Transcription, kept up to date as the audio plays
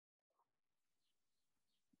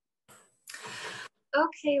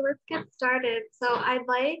Okay, let's get started. So I'd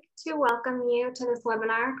like to welcome you to this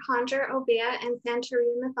webinar, Conjur, Obeah, and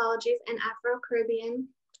Santeria Mythologies in Afro-Caribbean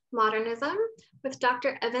Modernism, with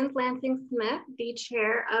Dr. Evans Lansing Smith, the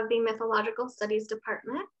chair of the Mythological Studies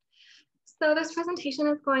Department. So this presentation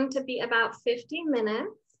is going to be about 50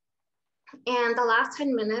 minutes, and the last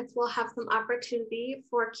 10 minutes we'll have some opportunity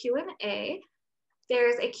for Q&A.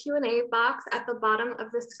 There's a Q&A box at the bottom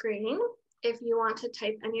of the screen if you want to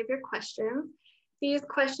type any of your questions. These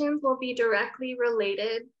questions will be directly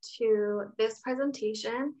related to this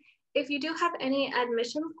presentation. If you do have any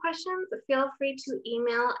admissions questions, feel free to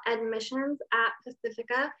email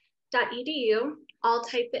admissions@pacifica.edu. I'll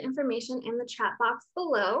type the information in the chat box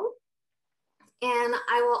below. And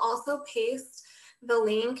I will also paste the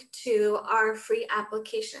link to our free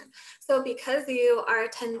application. So because you are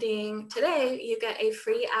attending today, you get a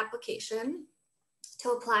free application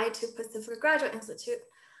to apply to Pacifica Graduate Institute.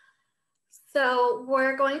 So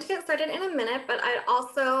we're going to get started in a minute, but I'd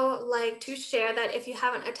also like to share that if you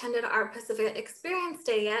haven't attended our Pacifica Experience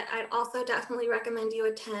Day yet, I'd also definitely recommend you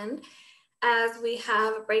attend, as we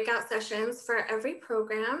have breakout sessions for every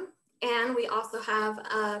program. And we also have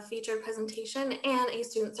a featured presentation and a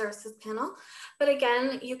student services panel. But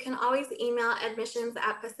again, you can always email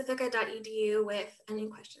admissions@pacifica.edu with any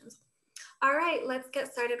questions. All right, let's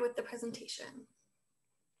get started with the presentation.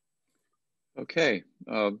 Okay.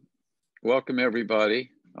 Welcome,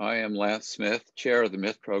 everybody. I am Lance Smith, chair of the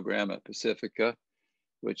Myth program at Pacifica,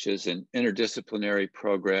 which is an interdisciplinary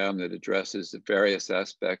program that addresses the various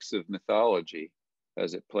aspects of mythology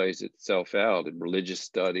as it plays itself out in religious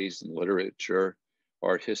studies and literature,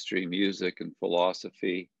 art history, music, and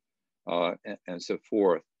philosophy, and so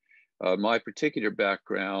forth. My particular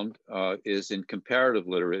background is in comparative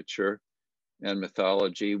literature and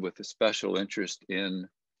mythology, with a special interest in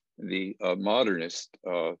the modernist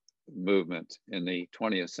movement in the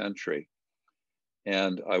 20th century.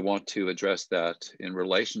 And I want to address that in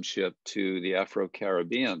relationship to the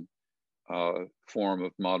Afro-Caribbean form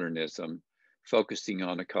of modernism, focusing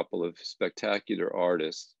on a couple of spectacular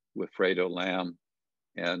artists, Wifredo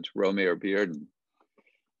and Romare Beardon.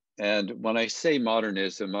 And when I say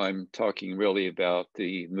modernism, I'm talking really about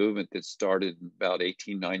the movement that started in about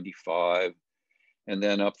 1895 and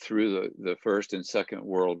then up through the First and Second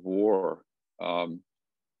World War.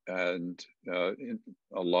 And a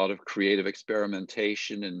lot of creative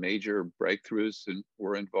experimentation and major breakthroughs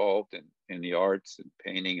were involved in the arts and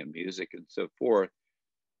painting and music and so forth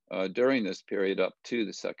during this period up to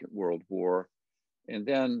the Second World War. And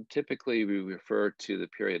then typically we refer to the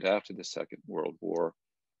period after the Second World War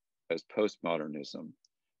as postmodernism.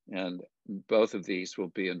 And both of these will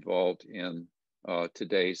be involved in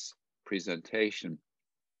today's presentation.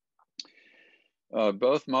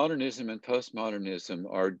 Both modernism and postmodernism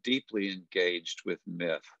are deeply engaged with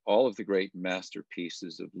myth. All of the great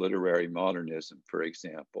masterpieces of literary modernism, for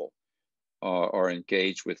example, are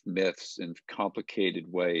engaged with myths in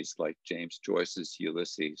complicated ways, like James Joyce's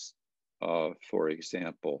Ulysses, for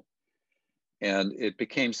example. And it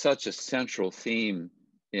became such a central theme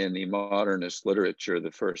in the modernist literature,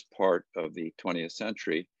 the first part of the 20th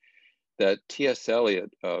century, that T.S.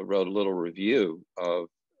 Eliot wrote a little review of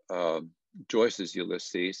Joyce's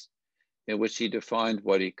Ulysses, in which he defined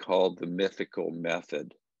what he called the mythical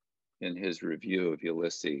method in his review of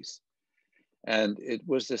Ulysses. And it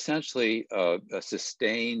was essentially a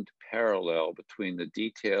sustained parallel between the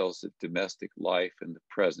details of domestic life in the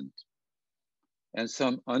present and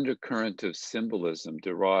some undercurrent of symbolism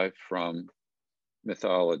derived from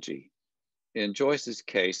mythology. In Joyce's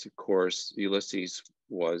case, of course, Ulysses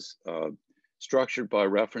was structured by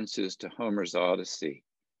references to Homer's Odyssey.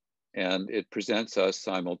 And it presents us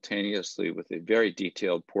simultaneously with a very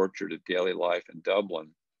detailed portrait of daily life in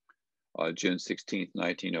Dublin, June 16th,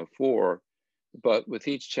 1904, but with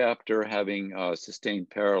each chapter having sustained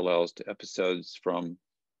parallels to episodes from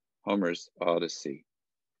Homer's Odyssey.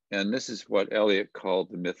 And this is what Eliot called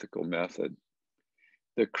the mythical method.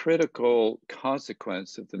 The critical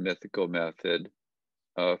consequence of the mythical method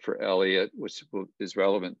for Eliot, which is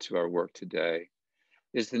relevant to our work today,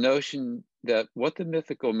 is the notion that what the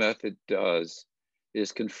mythical method does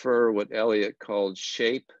is confer what Eliot called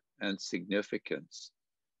shape and significance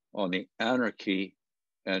on the anarchy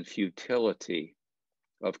and futility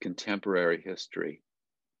of contemporary history.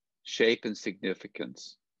 Shape and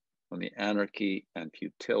significance on the anarchy and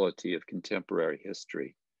futility of contemporary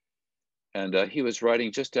history. And he was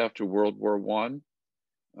writing just after World War I,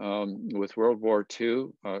 with World War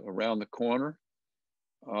II around the corner.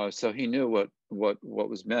 So he knew what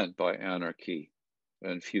was meant by anarchy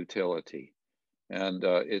and futility. And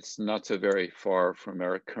it's not so very far from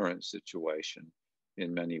our current situation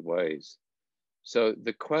in many ways. So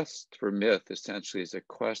the quest for myth essentially is a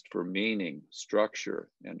quest for meaning, structure,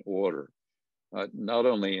 and order, not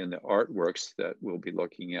only in the artworks that we'll be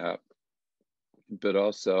looking at, but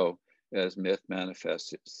also as myth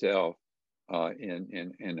manifests itself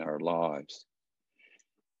in our lives.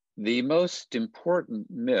 The most important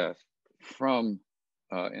myth from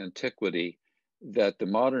antiquity that the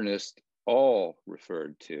modernists all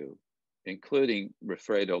referred to, including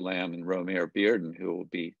Wifredo, Lamb, and Romare Beardon, who we'll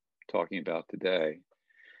be talking about today,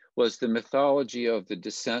 was the mythology of the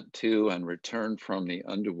descent to and return from the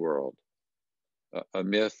underworld, a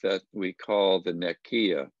myth that we call the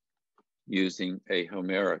Nekia, using a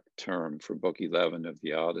Homeric term for Book 11 of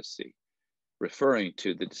the Odyssey, referring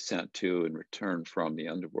to the descent to and return from the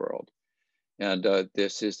underworld. And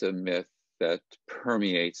this is a myth that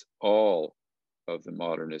permeates all of the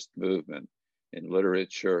modernist movement in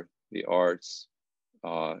literature, the arts,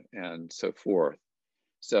 and so forth.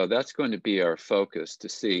 So that's going to be our focus to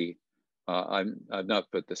see. I've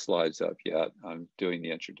not put the slides up yet. I'm doing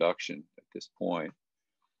the introduction at this point.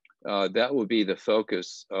 That will be the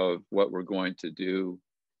focus of what we're going to do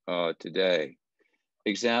today.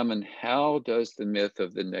 Examine how does the myth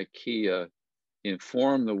of the Nekia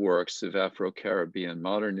inform the works of Afro-Caribbean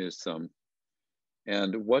modernism,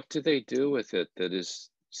 and what do they do with it that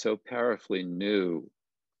is so powerfully new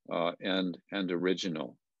and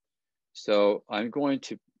original? So I'm going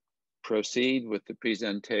to proceed with the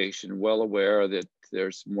presentation, well aware that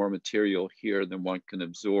there's more material here than one can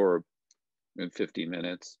absorb in 50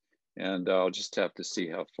 minutes, and I'll just have to see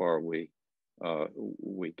how far we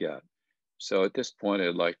get. So at this point,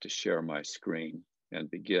 I'd like to share my screen and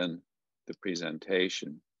begin the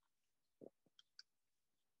presentation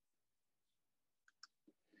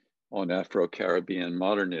on Afro-Caribbean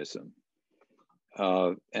modernism.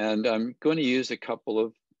 And I'm going to use a couple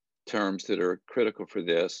of terms that are critical for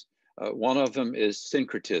this. One of them is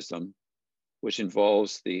syncretism, which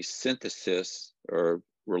involves the synthesis or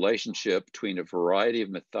relationship between a variety of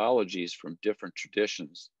mythologies from different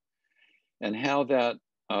traditions, and how that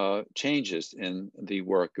changes in the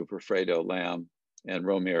work of Wifredo, Lamb, and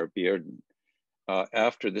Romare Beardon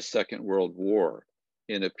after the Second World War,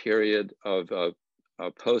 in a period of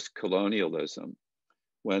post-colonialism,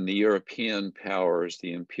 when the European powers,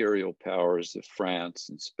 the imperial powers of France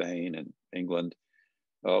and Spain and England,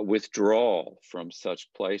 withdraw from such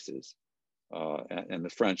places, and the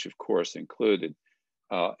French, of course, included,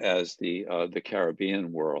 as the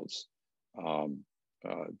Caribbean worlds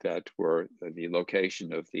that were the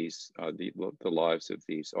location of these, the lives of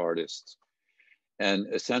these artists. And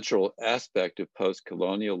a central aspect of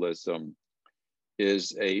post-colonialism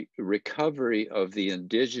is a recovery of the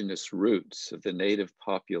indigenous roots of the native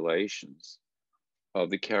populations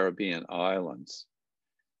of the Caribbean islands,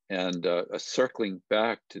 and a circling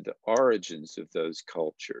back to the origins of those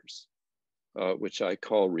cultures, which I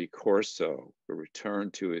call ricorso, a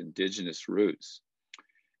return to indigenous roots.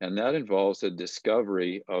 And that involves a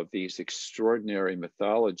discovery of these extraordinary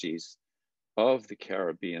mythologies of the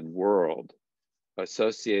Caribbean world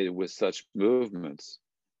associated with such movements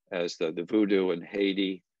as the voodoo in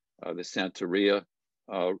Haiti, the Santeria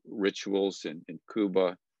rituals in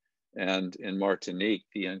Cuba, and in Martinique,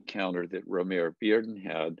 the encounter that Romare Beardon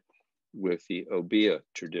had with the Obeah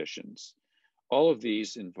traditions. All of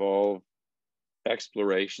these involve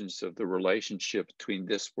explorations of the relationship between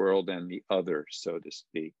this world and the other, so to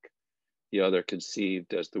speak. The other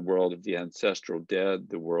conceived as the world of the ancestral dead,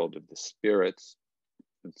 the world of the spirits,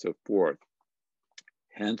 and so forth.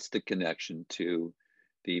 Hence the connection to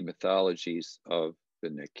the mythologies of the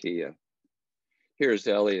Nekia. Here's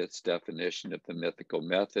Eliot's definition of the mythical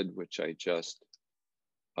method, which I just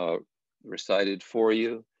recited for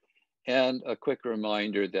you. And a quick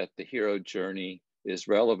reminder that the hero journey is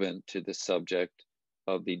relevant to the subject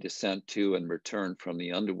of the descent to and return from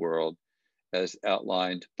the underworld, as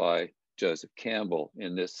outlined by Joseph Campbell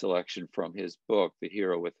in this selection from his book, The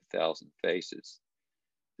Hero with a Thousand Faces.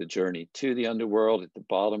 The journey to the underworld at the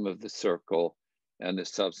bottom of the circle and the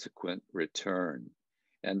subsequent return.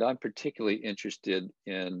 And I'm particularly interested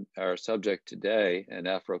in our subject today, in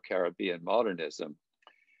Afro-Caribbean modernism,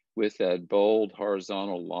 with that bold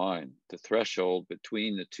horizontal line, the threshold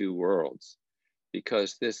between the two worlds,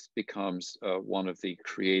 because this becomes one of the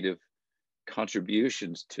creative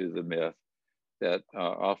contributions to the myth that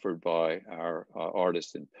are offered by our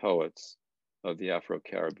artists and poets of the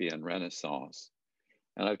Afro-Caribbean Renaissance.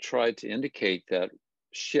 And I've tried to indicate that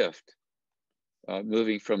shift,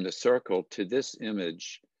 moving from the circle to this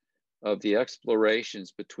image of the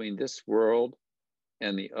explorations between this world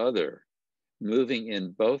and the other, moving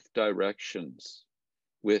in both directions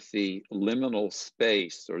with the liminal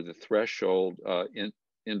space or the threshold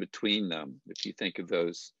in between them, if you think of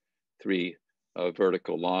those three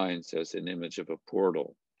vertical lines as an image of a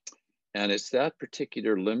portal. And it's that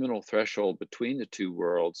particular liminal threshold between the two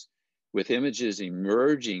worlds, with images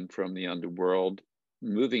emerging from the underworld,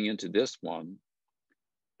 moving into this one,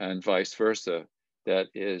 and vice versa, that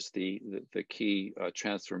is the key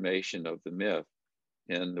transformation of the myth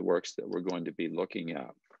in the works that we're going to be looking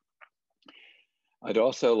at. I'd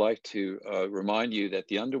also like to remind you that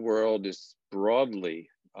the underworld is broadly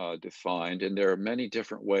defined, and there are many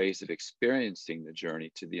different ways of experiencing the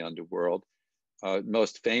journey to the underworld.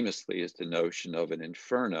 Most famously is the notion of an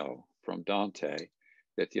inferno from Dante,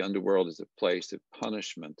 that the underworld is a place of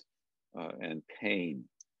punishment and pain.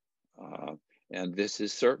 And this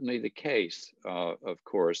is certainly the case, of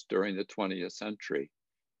course, during the 20th century,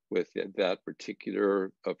 with that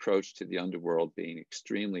particular approach to the underworld being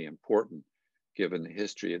extremely important, given the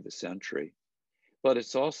history of the century. But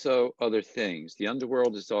it's also other things. The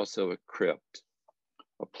underworld is also a crypt,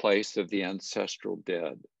 a place of the ancestral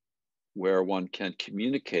dead, where one can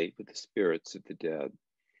communicate with the spirits of the dead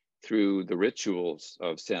through the rituals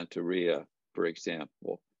of Santeria, for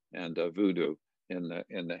example, and voodoo in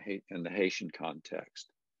the Haitian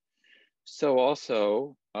context. So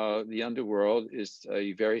also, the underworld is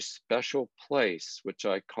a very special place, which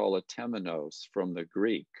I call a temenos from the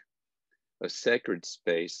Greek, a sacred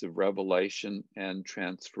space of revelation and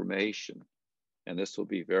transformation. And this will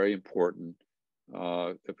be very important,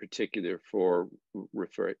 in particular for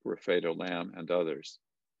Wifredo Lamb and others.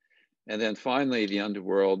 And then finally, the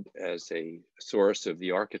underworld as a source of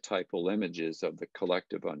the archetypal images of the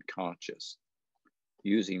collective unconscious,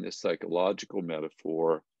 using the psychological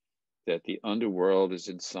metaphor that the underworld is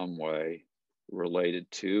in some way related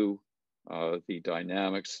to the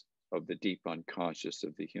dynamics of the deep unconscious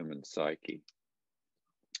of the human psyche.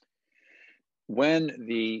 When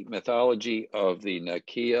the mythology of the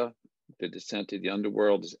Nakia, the descent to the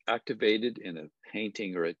underworld, is activated in a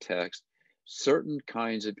painting or a text, certain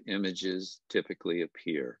kinds of images typically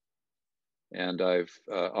appear. And I've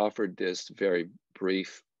offered this very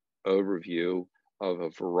brief overview of a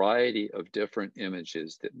variety of different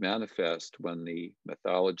images that manifest when the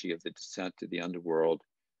mythology of the descent to the underworld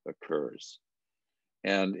occurs.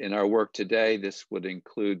 And in our work today, this would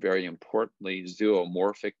include, very importantly,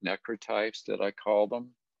 zoomorphic necrotypes that I call them.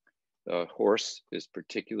 Horse is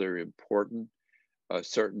particularly important.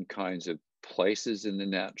 Certain kinds of places in the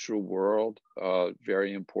natural world,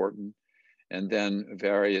 very important. And then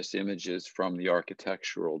various images from the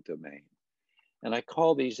architectural domain. And I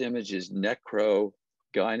call these images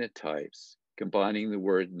necrogynotypes, combining the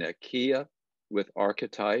word nekia with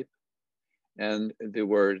archetype and the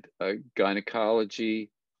word gynecology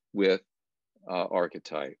with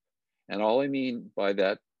archetype. And all I mean by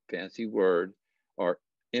that fancy word are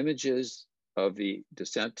images of the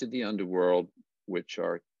descent to the underworld, which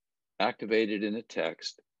are activated in a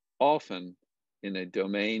text, often in a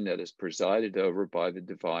domain that is presided over by the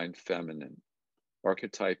divine feminine,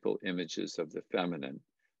 archetypal images of the feminine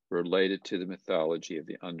related to the mythology of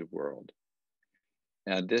the underworld.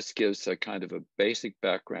 And this gives a kind of a basic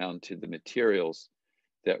background to the materials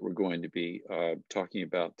that we're going to be talking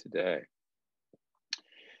about today.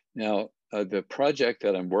 Now, the project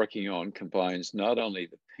that I'm working on combines not only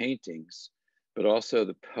the paintings, but also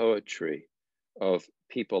the poetry of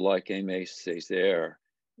people like Aimé Césaire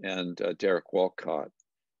and Derek Walcott,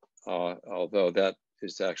 although that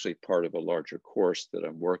is actually part of a larger course that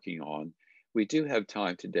I'm working on. We do have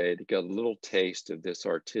time today to get a little taste of this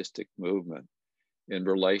artistic movement in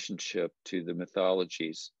relationship to the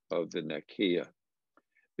mythologies of the Nakia,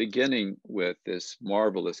 beginning with this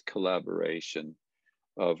marvelous collaboration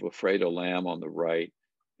of Wifredo Lamb on the right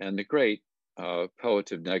and the great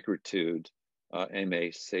poet of negritude,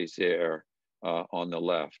 Aimé Césaire, on the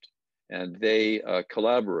left. And they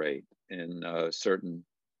collaborate in certain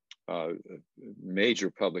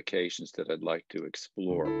major publications that I'd like to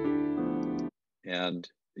explore. And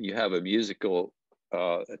you have a musical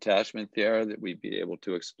attachment there that we'd be able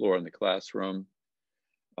to explore in the classroom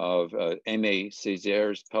of Aimé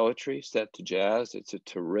Césaire's poetry set to jazz. It's a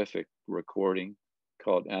terrific recording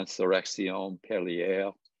called Insurrection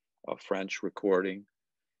Perlière, a French recording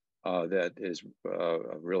that is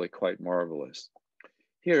really quite marvelous.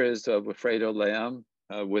 Here is Wifredo Lamb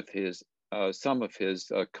with his some of his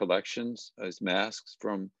collections as masks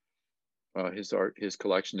from his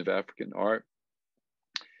collection of African art.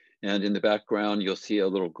 And in the background, you'll see a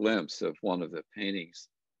little glimpse of one of the paintings,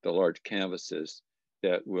 the large canvases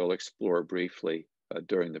that we'll explore briefly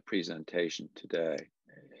during the presentation today.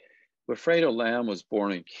 Wifredo Lamb was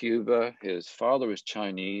born in Cuba. His father was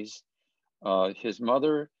Chinese. His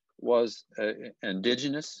mother was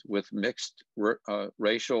indigenous with mixed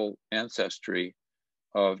racial ancestry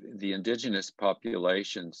of the indigenous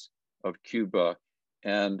populations of Cuba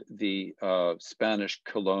and the Spanish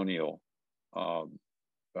colonial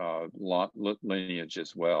lineage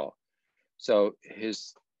as well. So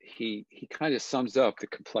he kind of sums up the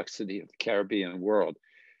complexity of the Caribbean world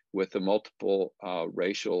with the multiple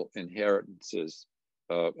racial inheritances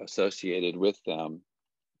associated with them,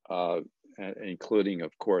 including,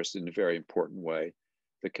 of course, in a very important way,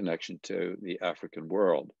 the connection to the African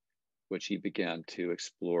world, which he began to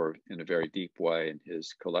explore in a very deep way in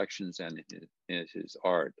his collections and in his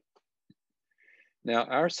art. Now,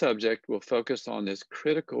 our subject will focus on this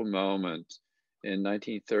critical moment in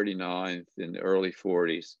 1939, in the early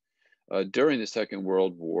 40s, during the Second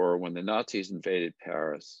World War, when the Nazis invaded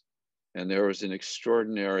Paris, and there was an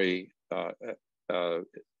extraordinary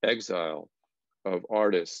exile of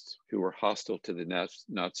artists who were hostile to the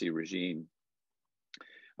Nazi regime,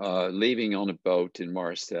 leaving on a boat in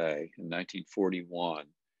Marseille in 1941.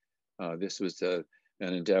 This was an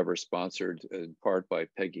endeavor sponsored in part by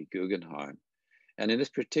Peggy Guggenheim. And in this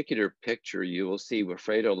particular picture, you will see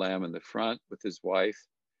Wifredo Lamb in the front with his wife,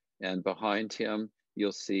 and behind him,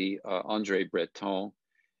 you'll see André Breton,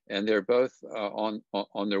 and they're both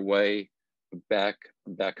on their way back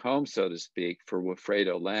home, so to speak, for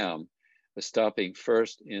Wifredo Lamb, stopping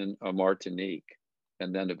first in Martinique,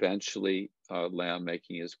 and then eventually Lamb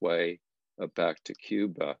making his way back to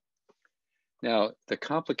Cuba. Now, the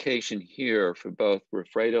complication here for both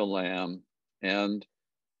Wifredo Lamb and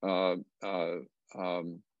Aimé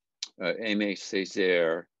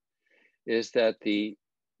Césaire is that the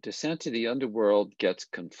descent to the underworld gets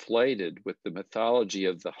conflated with the mythology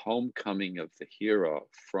of the homecoming of the hero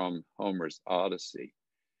from Homer's Odyssey.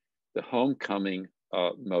 The homecoming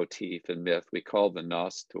motif and myth we call the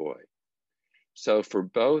Nostoi. So for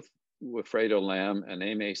both Wifredo Lamb and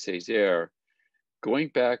Aimé Césaire, going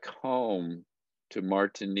back home to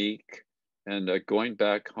Martinique and going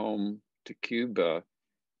back home to Cuba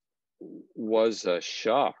was a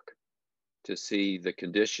shock to see the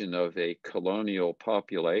condition of a colonial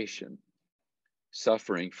population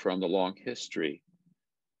suffering from the long history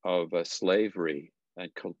of slavery and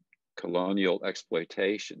colonial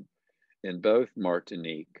exploitation in both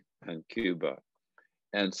Martinique and Cuba.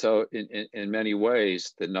 And so in many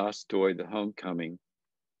ways, the Nostoi, the homecoming,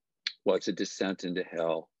 was a descent into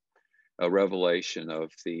hell, a revelation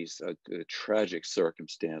of these the tragic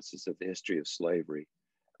circumstances of the history of slavery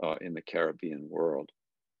in the Caribbean world.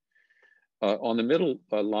 On the middle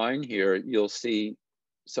line here, you'll see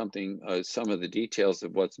something, some of the details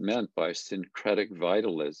of what's meant by syncretic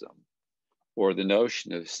vitalism, or the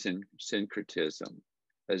notion of syncretism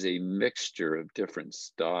as a mixture of different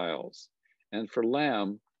styles. And for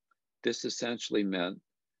Lamb, this essentially meant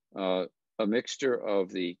a mixture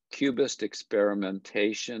of the Cubist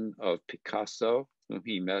experimentation of Picasso, whom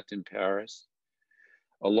he met in Paris,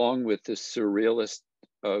 along with the surrealist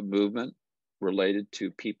movement related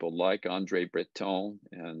to people like André Breton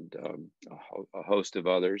and a host of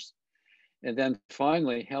others. And then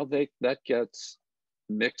finally, how that gets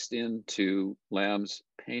mixed into Lamb's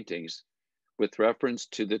paintings with reference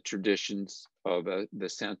to the traditions of the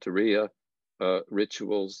Santeria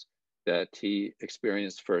rituals that he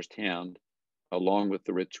experienced firsthand, along with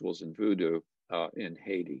the rituals in voodoo in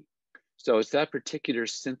Haiti. So it's that particular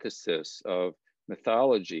synthesis of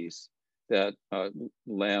mythologies that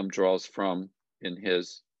Lamb draws from in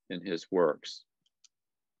his works.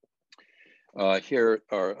 Here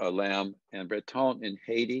are Lamb and Breton in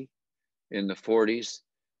Haiti in the 40s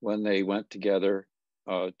when they went together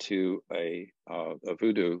to a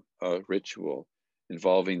voodoo ritual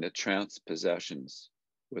involving the trance possessions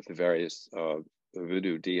with the various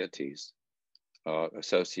voodoo deities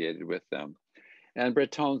associated with them. And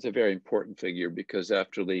Breton's a very important figure because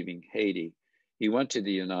after leaving Haiti, he went to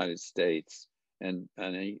the United States and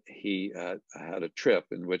he had a trip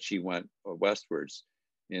in which he went westwards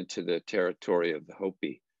into the territory of the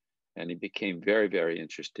Hopi. And he became very, very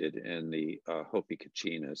interested in the Hopi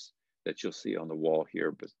Kachinas that you'll see on the wall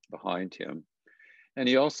here behind him. And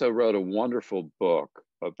he also wrote a wonderful book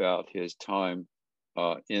about his time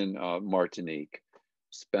in Martinique,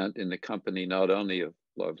 spent in the company not only of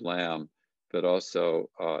Lamb, but also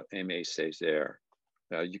Aimé Césaire.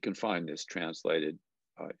 You can find this translated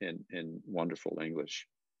in wonderful English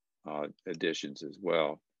editions as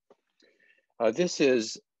well. This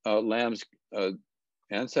is Lamb's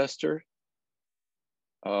ancestor,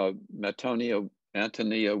 Antonia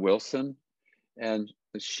Wilson, and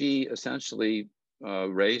she essentially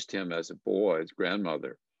raised him as a boy, his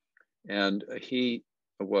grandmother. And he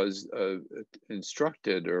was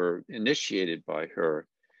instructed or initiated by her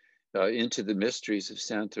into the mysteries of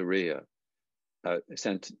Santeria,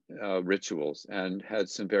 rituals, and had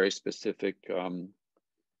some very specific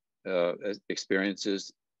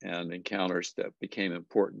experiences and encounters that became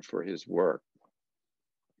important for his work.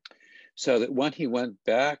 So that when he went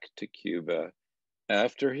back to Cuba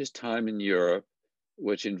after his time in Europe,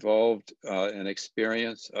 which involved an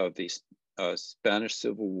experience of the Spanish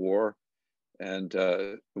Civil War, and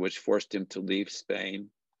which forced him to leave Spain.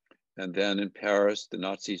 And then in Paris, the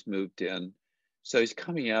Nazis moved in. So he's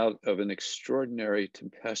coming out of an extraordinary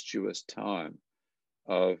tempestuous time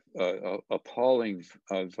of appalling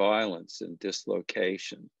violence and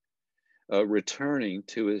dislocation, returning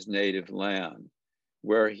to his native land,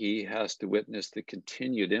 where he has to witness the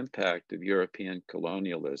continued impact of European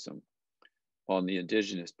colonialism on the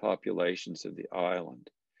indigenous populations of the island.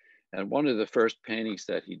 And one of the first paintings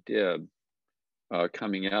that he did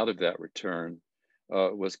coming out of that return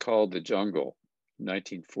was called The Jungle,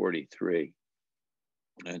 1943.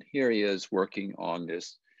 And here he is working on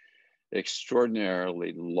this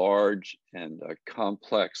extraordinarily large and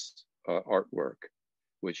complex artwork,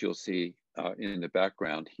 which you'll see in the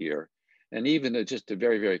background here. And even just a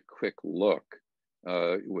very, very quick look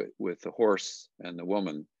with the horse and the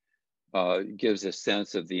woman gives a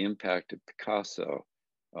sense of the impact of Picasso,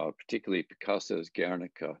 particularly Picasso's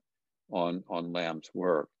Guernica, on Lamb's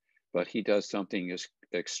work. But he does something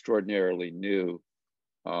extraordinarily new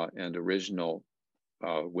and original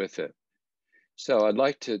with it. So I'd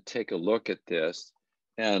like to take a look at this.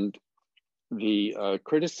 And the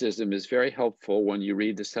criticism is very helpful when you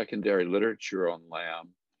read the secondary literature on Lamb.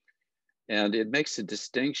 And it makes a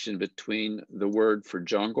distinction between the word for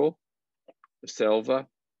jungle, selva,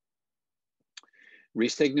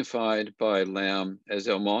 resignified by Lamb as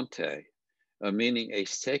El Monte, meaning a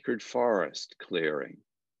sacred forest clearing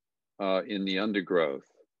in the undergrowth.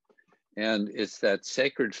 And it's that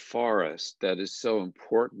sacred forest that is so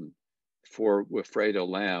important for Wifredo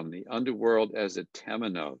Lamb, the underworld as a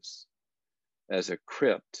temenos, as a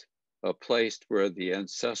crypt, a place where the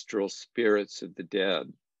ancestral spirits of the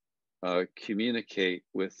dead communicate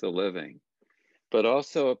with the living, but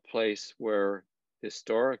also a place where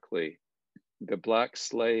historically the Black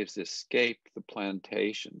slaves escaped the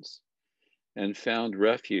plantations and found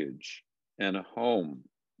refuge and a home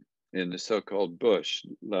in the so-called bush,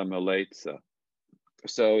 La Maleza.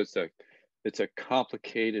 So it's a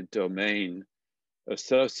complicated domain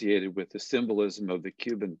associated with the symbolism of the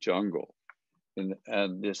Cuban jungle,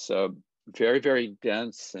 and this very, very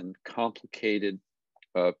dense and complicated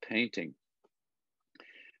painting,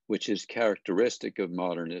 which is characteristic of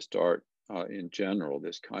modernist art in general,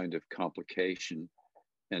 this kind of complication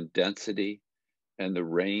and density and the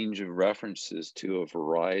range of references to a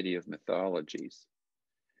variety of mythologies.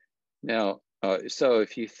 Now, so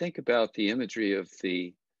if you think about the imagery of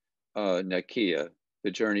the Nakia,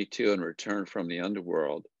 the journey to and return from the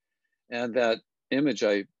underworld, and that image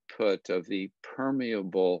I put of the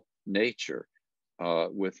permeable nature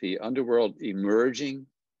with the underworld emerging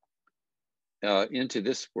into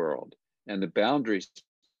this world, and the boundaries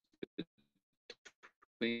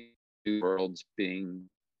between two worlds being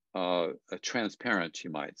transparent, you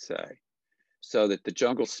might say, so that the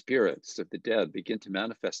jungle spirits of the dead begin to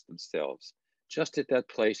manifest themselves just at that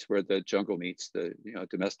place where the jungle meets the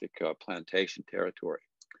domestic plantation territory.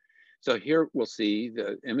 So here we'll see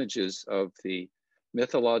the images of the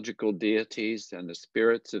mythological deities and the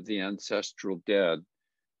spirits of the ancestral dead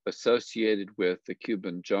associated with the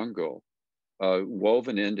Cuban jungle,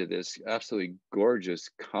 woven into this absolutely gorgeous,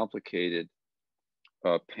 complicated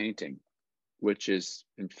painting, which is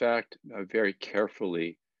in fact very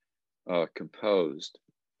carefully composed.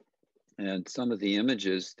 And some of the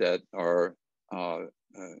images that are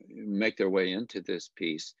make their way into this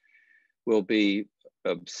piece will be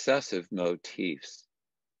obsessive motifs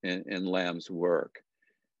in Lamb's work,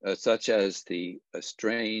 such as the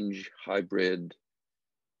strange hybrid,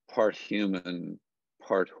 part human,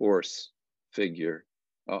 part horse figure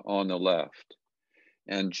on the left.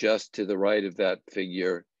 And just to the right of that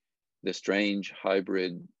figure, the strange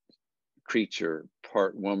hybrid creature,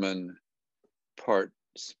 part woman, part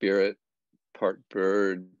spirit, part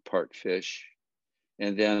bird, part fish.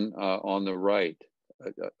 And then on the right,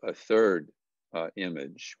 a third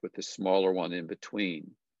image with the smaller one in between,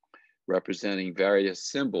 representing various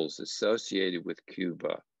symbols associated with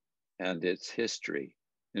Cuba and its history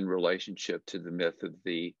in relationship to the myth of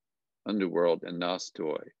the underworld and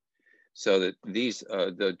Nastoi. So that these,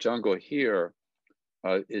 the jungle here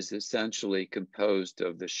is essentially composed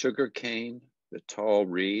of the sugar cane tall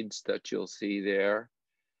reeds that you'll see there,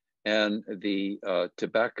 and the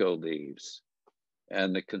tobacco leaves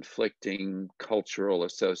and the conflicting cultural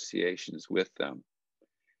associations with them.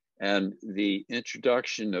 And the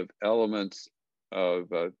introduction of elements of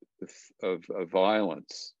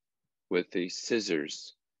violence with the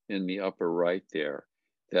scissors in the upper right there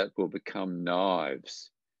that will become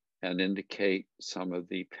knives and indicate some of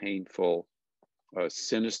the painful,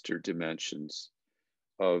 sinister dimensions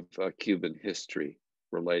of Cuban history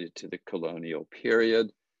related to the colonial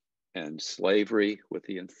period and slavery with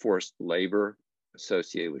the enforced labor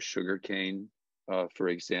associated with sugarcane, for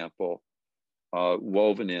example,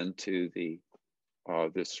 woven into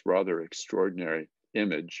this rather extraordinary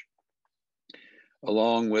image,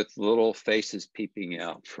 along with little faces peeping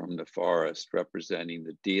out from the forest representing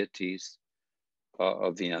the deities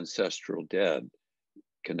of the ancestral dead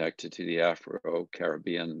connected to the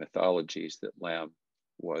Afro-Caribbean mythologies that Lamb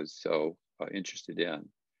was so interested in.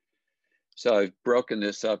 So I've broken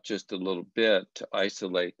this up just a little bit to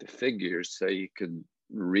isolate the figures so you can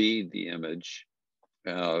read the image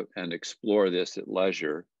and explore this at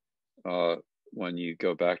leisure when you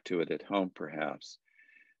go back to it at home, perhaps,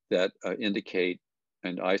 that indicate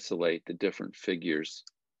and isolate the different figures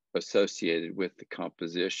associated with the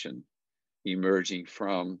composition, emerging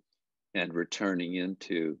from and returning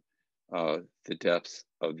into the depths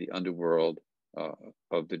of the underworld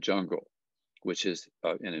of the jungle, which is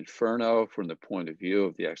an inferno from the point of view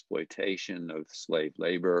of the exploitation of slave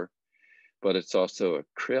labor, but it's also a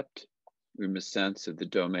crypt in the sense of the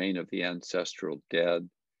domain of the ancestral dead,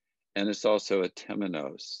 and it's also a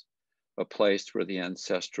temenos, a place where the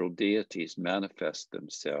ancestral deities manifest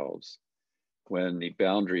themselves when the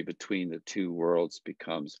boundary between the two worlds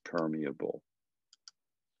becomes permeable.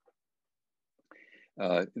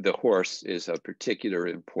 The horse is of particular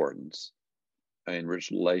importance in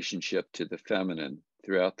relationship to the feminine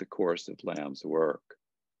throughout the course of Lamb's work.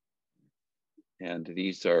 And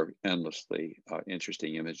these are endlessly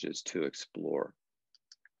interesting images to explore.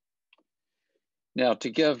 Now, to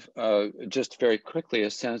give just very quickly a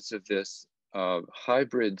sense of this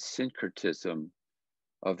hybrid syncretism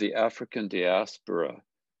of the African diaspora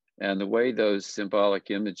and the way those symbolic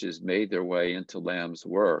images made their way into Lamb's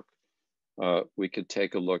work, we could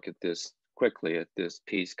take a look at this quickly at this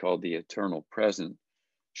piece called The Eternal Present,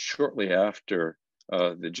 shortly after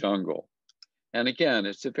the jungle. And again,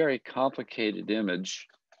 it's a very complicated image,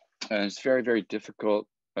 and it's very, very difficult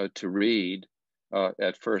to read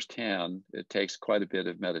at first hand. It takes quite a bit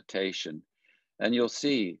of meditation. And you'll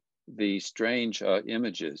see the strange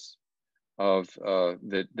images of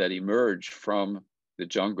that emerge from the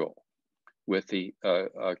jungle with the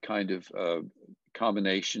kind of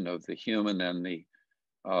combination of the human and the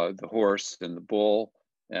horse and the bull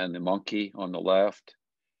and the monkey on the left,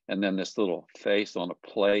 and then this little face on a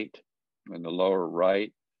plate in the lower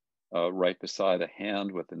right, right beside a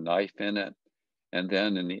hand with a knife in it, and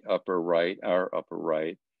then in the upper right, our upper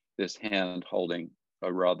right, this hand holding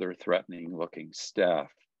a rather threatening looking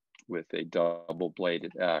staff with a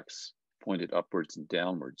double-bladed axe pointed upwards and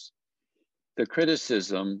downwards. The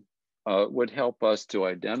criticism would help us to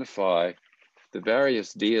identify the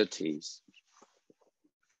various deities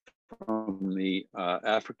from the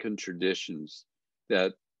African traditions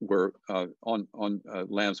that were on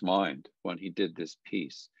Lamb's mind when he did this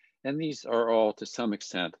piece. And these are all, to some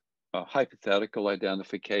extent, hypothetical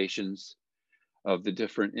identifications of the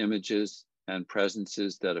different images and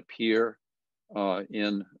presences that appear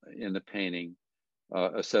in the painting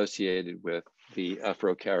associated with the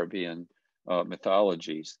Afro-Caribbean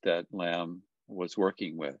mythologies that Lamb was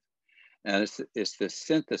working with. And it's the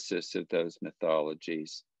synthesis of those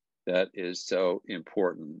mythologies that is so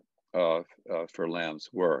important for Lamb's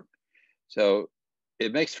work. So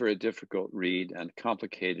it makes for a difficult read and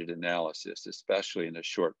complicated analysis, especially in a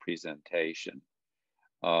short presentation.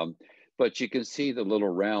 But you can see the little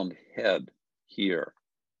round head here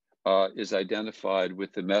is identified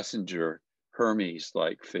with the messenger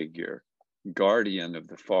Hermes-like figure, guardian of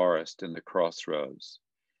the forest and the crossroads,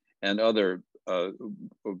 and other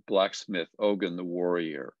blacksmith Ogun the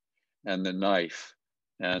warrior, and the knife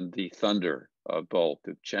and the thunder bolt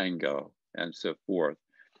of Chango, and so forth.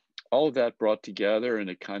 All of that brought together in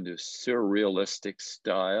a kind of surrealistic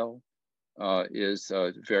style is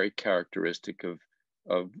very characteristic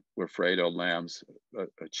of Wifredo Lamb's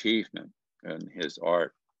achievement in his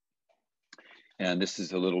art. And this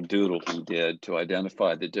is a little doodle he did to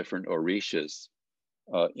identify the different orishas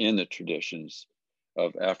in the traditions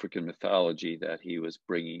of African mythology that he was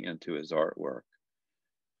bringing into his artwork.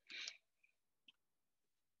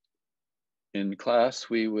 In class,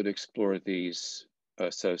 we would explore these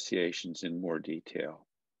associations in more detail.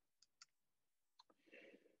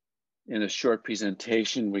 In a short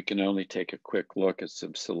presentation, we can only take a quick look at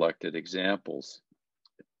some selected examples.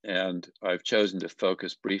 And I've chosen to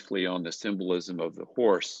focus briefly on the symbolism of the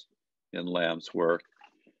horse in Lamb's work,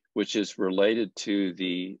 which is related to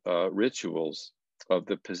the rituals of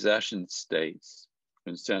the possession states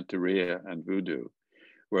in Santeria and Voodoo,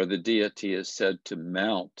 where the deity is said to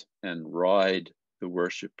mount and ride the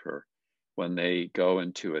worshiper when they go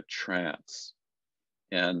into a trance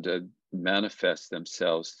and manifest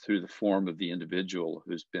themselves through the form of the individual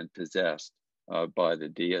who's been possessed by the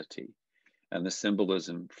deity. And the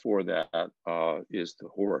symbolism for that is the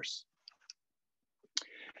horse.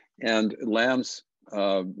 And Lamb's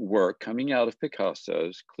work, coming out of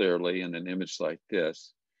Picasso's, clearly in an image like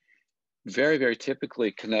this, very, very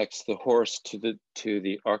typically connects the horse to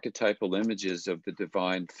the archetypal images of the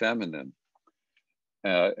divine feminine.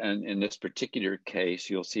 And in this particular case,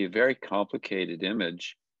 you'll see a very complicated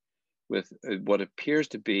image with what appears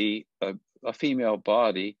to be a female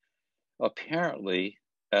body, apparently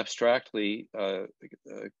abstractly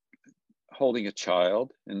holding a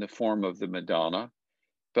child in the form of the Madonna,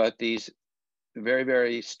 but these very,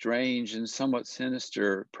 very strange and somewhat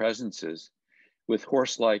sinister presences with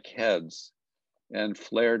horse-like heads and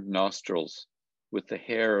flared nostrils with the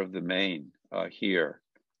hair of the mane here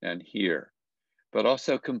and here, but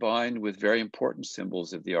also combined with very important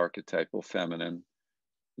symbols of the archetypal feminine,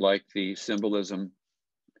 like the symbolism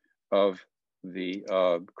of the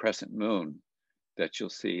crescent moon that you'll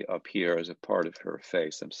see up here as a part of her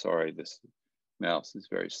face. I'm sorry, this mouse is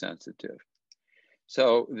very sensitive.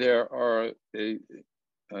 So there are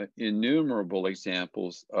innumerable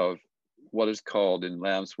examples of what is called in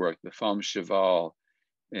Lamb's work the femme cheval,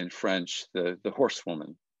 in French, the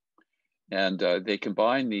horsewoman. And they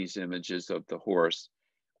combine these images of the horse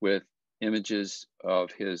with images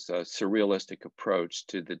of his surrealistic approach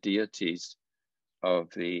to the deities of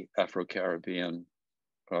the Afro-Caribbean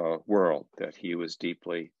world that he was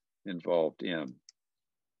deeply involved in.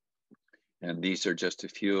 And these are just a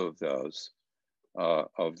few of those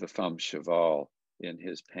of the femme cheval in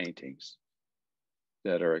his paintings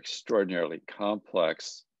that are extraordinarily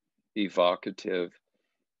complex, evocative,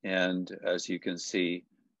 and as you can see,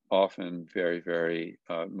 often very, very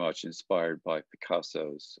much inspired by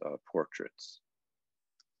Picasso's portraits.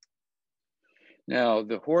 Now,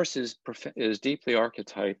 the horse is deeply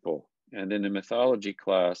archetypal, and in a mythology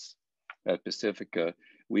class at Pacifica,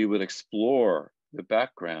 we would explore the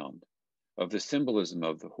background of the symbolism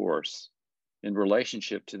of the horse in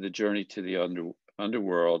relationship to the journey to the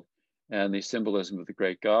underworld and the symbolism of the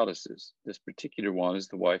great goddesses. This particular one is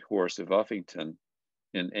the White Horse of Uffington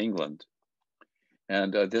in England.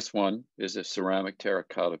 And this one is a ceramic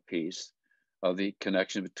terracotta piece of the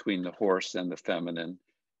connection between the horse and the feminine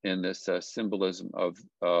in this symbolism of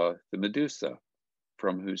the Medusa,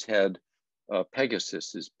 from whose head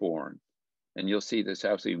Pegasus is born. And you'll see this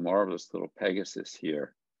absolutely marvelous little Pegasus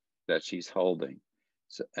here that she's holding.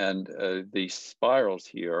 So, and the spirals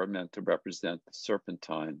here are meant to represent the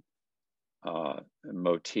serpentine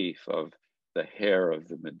motif of the hair of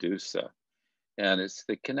the Medusa. And it's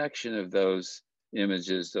the connection of those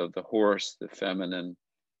images of the horse, the feminine,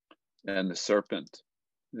 and the serpent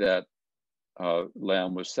that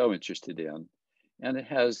Lamb was so interested in. And it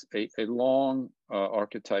has a long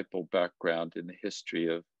archetypal background in the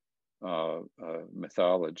history of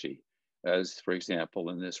mythology, as, for example,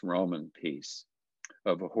 in this Roman piece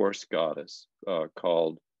of a horse goddess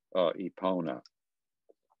called Epona,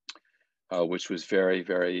 which was very,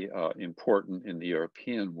 very important in the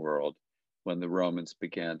European world when the Romans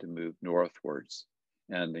began to move northwards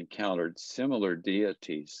and encountered similar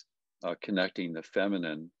deities connecting the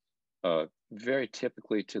feminine very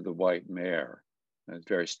typically to the white mare. It's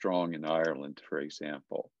very strong in Ireland, for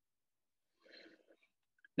example.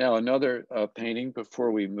 Now, another painting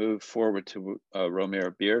before we move forward to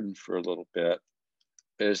Romare Beardon for a little bit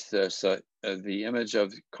is this, the image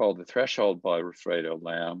called The Threshold by Wifredo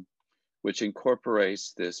Lamb, which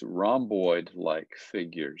incorporates this rhomboid-like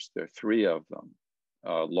figures. There are three of them,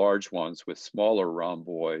 large ones with smaller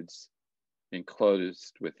rhomboids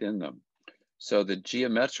enclosed within them. So the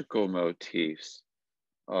geometrical motifs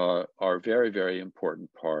are a very, very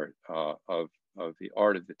important part of the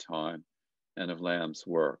art of the time and of Lamb's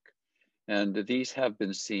work. And these have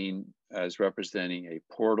been seen as representing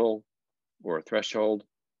a portal or a threshold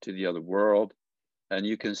to the other world. And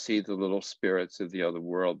you can see the little spirits of the other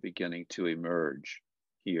world beginning to emerge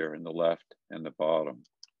here in the left and the bottom.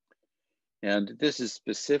 And this is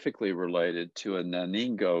specifically related to a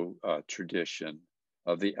Naningo tradition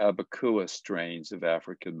of the Abakua strains of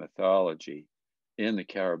African mythology in the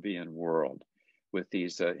Caribbean world, with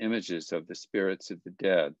these images of the spirits of the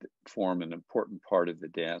dead that form an important part of the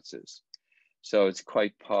dances. So it's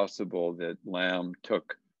quite possible that Lamb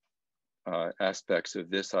took aspects of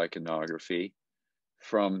this iconography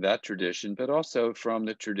from that tradition, but also from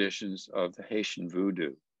the traditions of the Haitian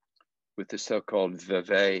voodoo, with the so-called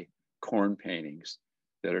vevey corn paintings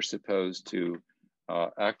that are supposed to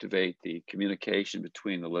activate the communication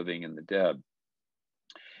between the living and the dead.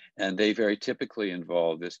 And they very typically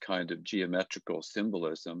involve this kind of geometrical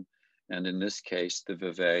symbolism. And in this case, the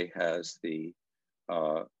vevey has the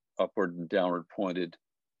upward and downward pointed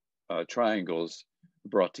triangles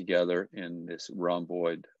brought together in this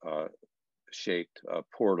rhomboid shaped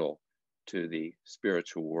portal to the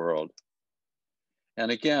spiritual world.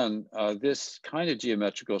 And again, this kind of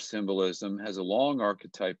geometrical symbolism has a long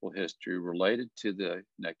archetypal history related to the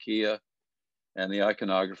Nakia and the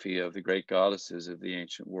iconography of the great goddesses of the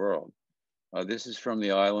ancient world. This is from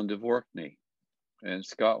the island of Orkney in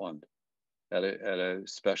Scotland at a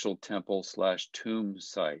special temple / tomb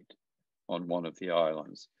site on one of the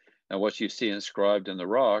islands. Now what you see inscribed in the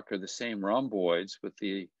rock are the same rhomboids with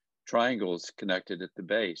the triangles connected at the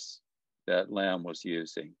base that Lamb was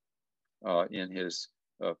using in his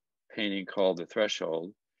painting called The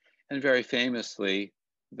Threshold. And very famously,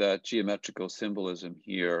 that geometrical symbolism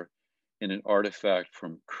here in an artifact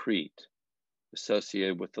from Crete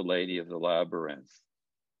associated with the Lady of the Labyrinth.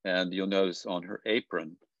 And you'll notice on her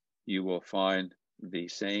apron, you will find the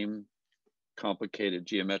same complicated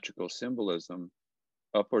geometrical symbolism,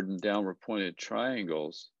 upward and downward pointed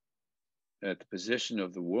triangles at the position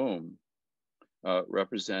of the womb,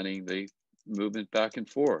 representing the movement back and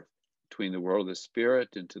forth between the world of the spirit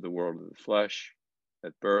into the world of the flesh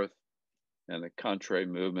at birth, and the contrary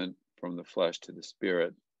movement from the flesh to the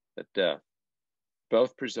spirit at death,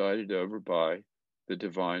 both presided over by the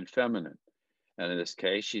divine feminine. And in this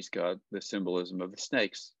case, she's got the symbolism of the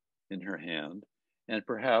snakes in her hand, and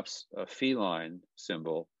perhaps a feline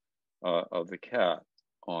symbol of the cat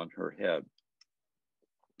on her head.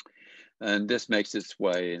 And this makes its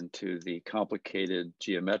way into the complicated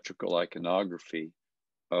geometrical iconography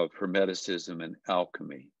of Hermeticism and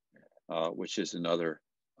alchemy, which is another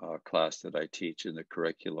class that I teach in the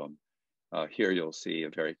curriculum. Here you'll see a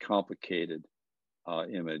very complicated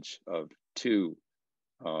image of two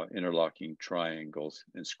interlocking triangles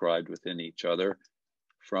inscribed within each other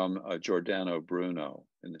from Giordano Bruno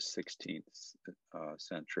in the 16th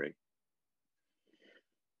century.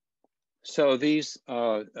 So these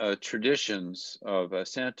traditions of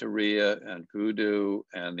Santeria and voodoo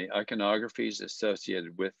and the iconographies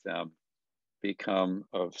associated with them become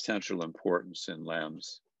of central importance in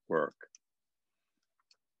Lamb's work.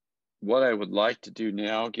 What I would like to do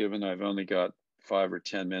now, given I've only got 5 or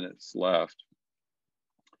 10 minutes left,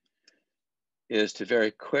 is to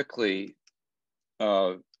very quickly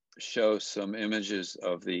show some images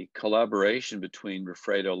of the collaboration between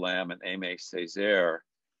Wifredo Lamb and Aimé Césaire,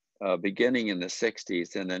 beginning in the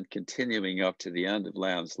 60s and then continuing up to the end of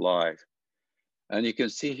Lamb's life. And you can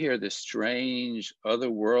see here the strange,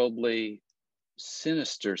 otherworldly,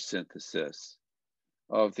 sinister synthesis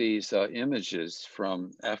of these images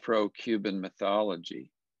from Afro-Cuban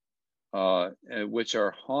mythology, which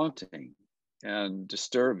are haunting and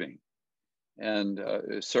disturbing, and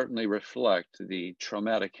certainly reflect the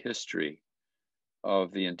traumatic history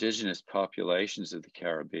of the indigenous populations of the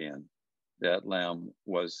Caribbean that Lamb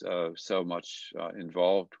was so much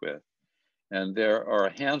involved with. And there are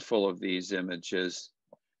a handful of these images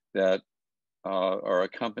that are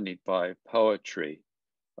accompanied by poetry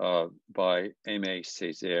by Aimé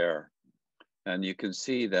Césaire. And you can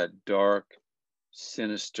see that dark,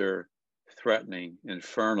 sinister, threatening,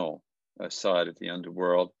 infernal side of the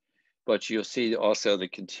underworld. But you'll see also the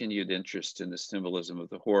continued interest in the symbolism of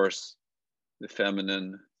the horse, the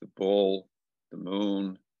feminine, the bull, the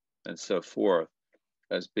moon, and so forth,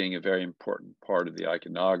 as being a very important part of the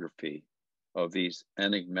iconography of these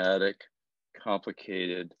enigmatic,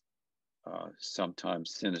 complicated,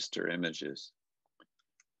 sometimes sinister images.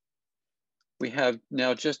 We have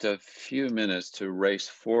now just a few minutes to race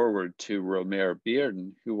forward to Romare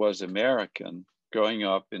Beardon, who was American, growing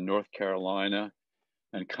up in North Carolina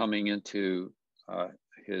and coming into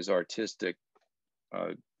his artistic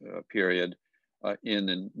period in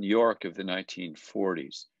the New York of the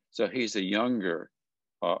 1940s. So he's a younger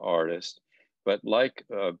artist, but like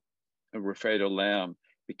Wifredo Lamb,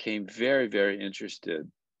 became very, very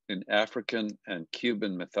interested in African and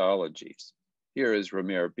Cuban mythologies. Here is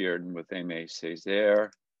Romare Beardon with Aimé Césaire.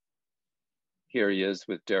 Here he is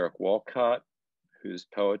with Derek Walcott, whose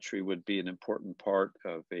poetry would be an important part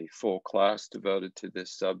of a full class devoted to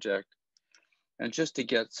this subject. And just to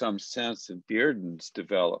get some sense of Beardon's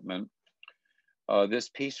development, this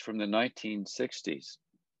piece from the 1960s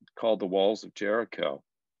called The Walls of Jericho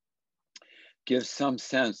gives some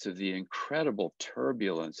sense of the incredible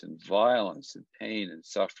turbulence and violence and pain and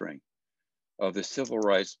suffering of the civil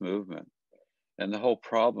rights movement and the whole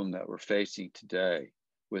problem that we're facing today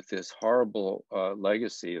with this horrible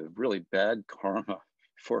legacy of really bad karma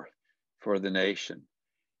for the nation.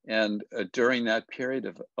 And during that period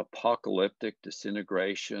of apocalyptic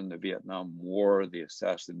disintegration, the Vietnam War, the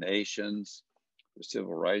assassinations, the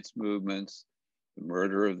civil rights movements, the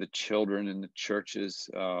murder of the children in the churches,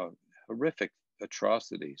 horrific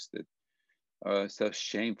atrocities that are such a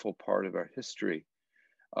shameful part of our history.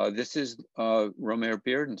 This is Romare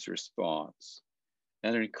Beardon's response,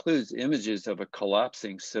 and it includes images of a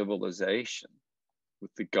collapsing civilization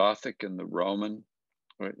with the Gothic and the Roman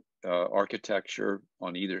architecture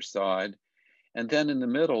on either side. And then in the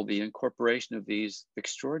middle, the incorporation of these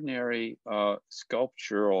extraordinary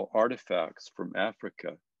sculptural artifacts from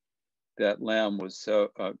Africa that Lamb was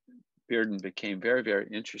Beardon became very, very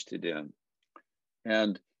interested in.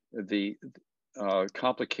 And the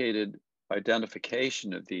complicated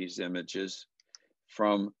identification of these images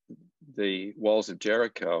from the walls of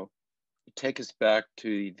Jericho take us back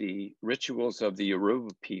to the rituals of the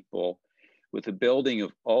Yoruba people with the building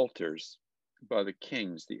of altars by the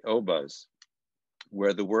kings, the Obeahs,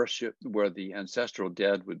 where the ancestral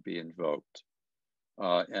dead would be invoked.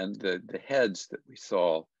 And the heads that we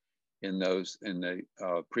saw in the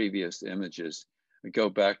previous images go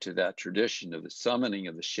back to that tradition of the summoning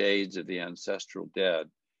of the shades of the ancestral dead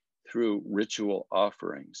through ritual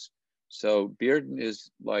offerings. So Beardon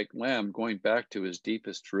is, like Lamb, going back to his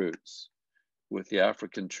deepest roots with the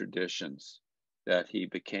African traditions that he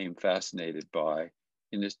became fascinated by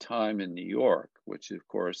in his time in New York, which of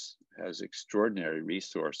course has extraordinary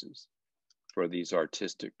resources for these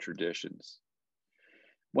artistic traditions.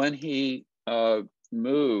 When he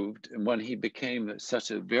moved and when he became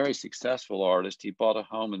such a very successful artist, he bought a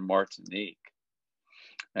home in Martinique,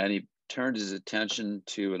 and he turned his attention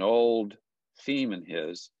to an old theme in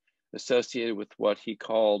his associated with what he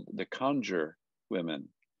called the Conjur women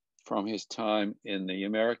from his time in the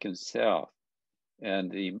American South.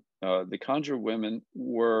 And the Conjur women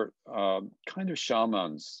were kind of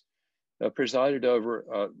shamans, presided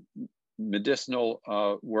over medicinal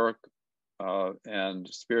work and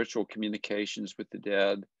spiritual communications with the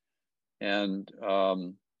dead, and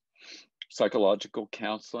psychological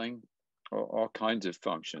counseling, all kinds of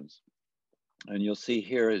functions. And you'll see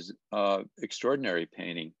here is extraordinary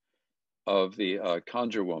painting of the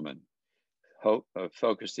Conjur woman,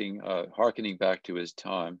 hearkening back to his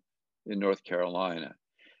time in North Carolina.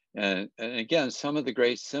 And again, some of the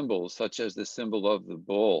great symbols, such as the symbol of the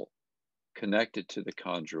bull, connected to the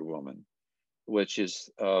Conjur woman, which is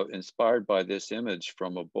inspired by this image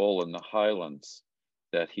from a bull in the Highlands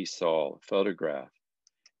that he saw photographed.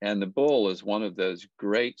 And the bull is one of those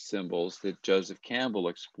great symbols that Joseph Campbell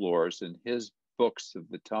explores in his books of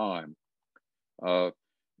the time,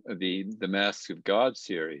 the Masks of God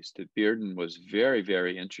series that Beardon was very,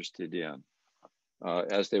 very interested in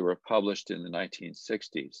as they were published in the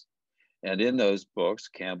 1960s. And in those books,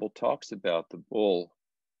 Campbell talks about the bull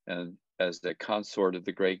and as the consort of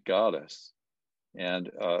the great goddess.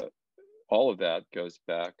 And all of that goes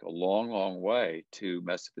back a long, long way to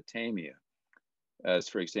Mesopotamia, as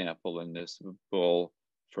for example, in this bull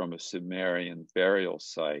from a Sumerian burial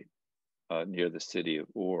site near the city of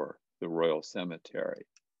Ur, the royal cemetery,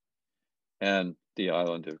 and the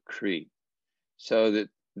island of Crete. So that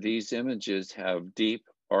these images have deep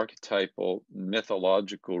archetypal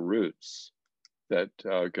mythological roots that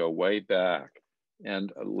go way back.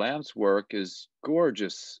 And Lamb's work is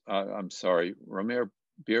gorgeous. Romare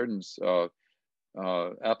Beardon's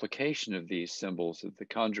application of these symbols of the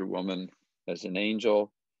Conjur woman as an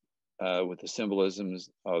angel with the symbolisms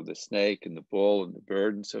of the snake and the bull and the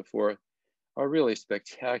bird and so forth are really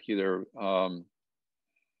spectacular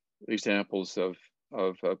examples of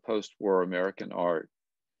post-war American art.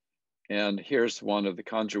 And here's one of the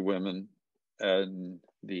Conjur women in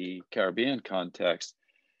the Caribbean context.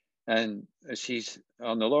 And she's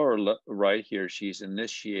on the lower right here, she's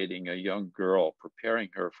initiating a young girl, preparing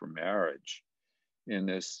her for marriage in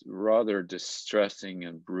this rather distressing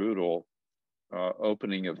and brutal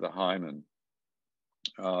opening of the hymen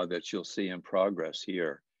that you'll see in progress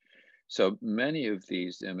here. So many of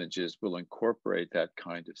these images will incorporate that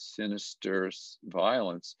kind of sinister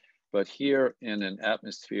violence, but here in an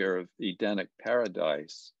atmosphere of Edenic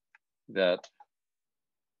paradise that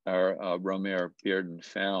our Romare Beardon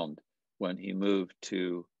found when he moved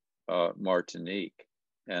to Martinique.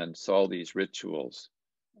 and saw these rituals.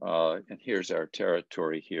 And here's our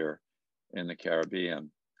territory here in the Caribbean.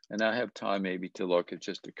 And I have time maybe to look at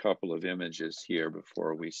just a couple of images here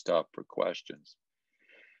before we stop for questions.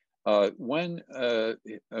 When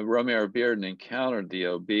Romare Beardon encountered the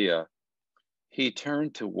Obeah, he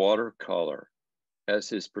turned to watercolor as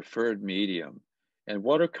his preferred medium. And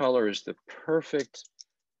watercolor is the perfect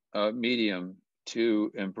medium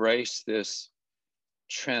to embrace this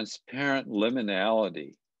transparent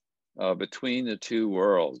liminality between the two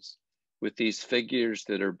worlds, with these figures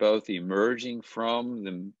that are both emerging from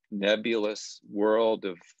the nebulous world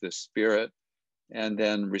of the spirit and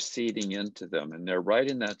then receding into them. And they're right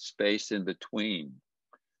in that space in between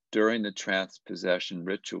during the transpossession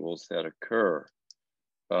rituals that occur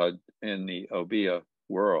in the Obeah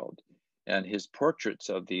world. And his portraits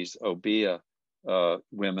of these Obeah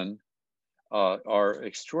women are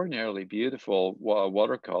extraordinarily beautiful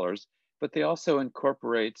watercolors, but they also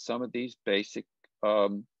incorporate some of these basic,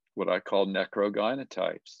 what I call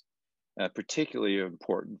necrogynotypes. Particularly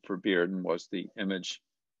important for Beardon was the image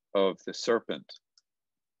of the serpent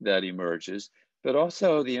that emerges, but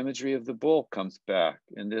also the imagery of the bull comes back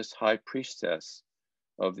in this high priestess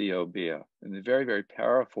of the Obeah, and the very, very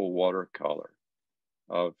powerful watercolor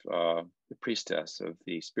of the priestess of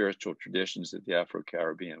the spiritual traditions of the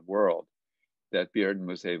Afro-Caribbean world that Beardon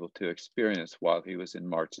was able to experience while he was in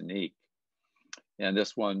Martinique. And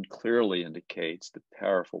this one clearly indicates the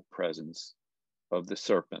powerful presence of the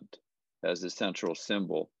serpent as the central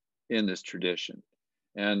symbol in this tradition.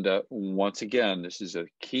 And once again, this is a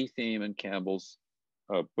key theme in Campbell's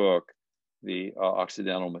book, The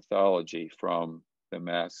Occidental Mythology from the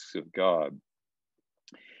Masks of God.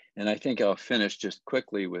 And I think I'll finish just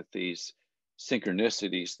quickly with these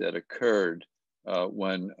synchronicities that occurred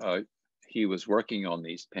when he was working on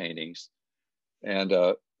these paintings. And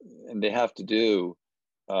they have to do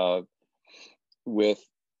with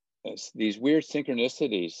these weird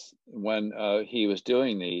synchronicities when he was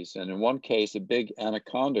doing these. And in one case, a big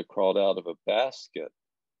anaconda crawled out of a basket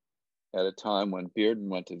at a time when Beardon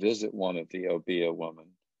went to visit one of the Obeah women.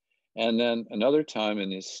 And then another time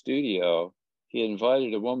in his studio, he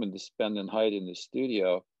invited a woman to spend the night in the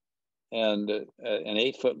studio, and an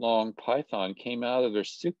 8-foot-long python came out of her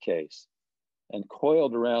suitcase and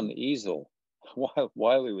coiled around the easel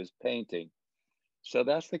while he was painting. So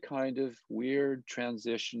that's the kind of weird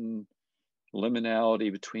transition,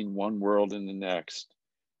 liminality between one world and the next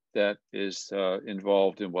that is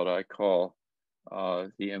involved in what I call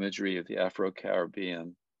the imagery of the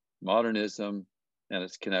Afro-Caribbean modernism and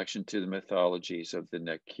its connection to the mythologies of the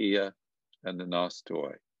Nekia and the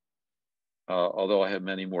Nostoi. Although I have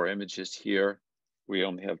many more images here, we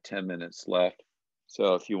only have 10 minutes left.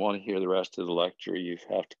 So if you want to hear the rest of the lecture, you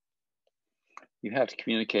have to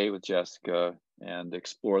communicate with Jessica and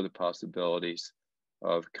explore the possibilities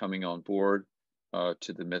of coming on board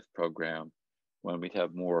to the Myth program when we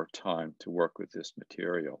have more time to work with this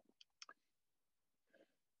material.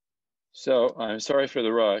 So I'm sorry for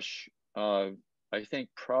the rush. I think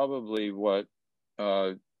probably what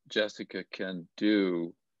Jessica can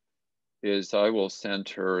do is I will send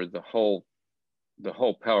her the whole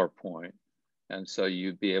PowerPoint, and so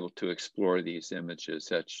you'd be able to explore these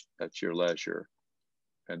images at your leisure,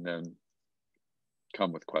 and then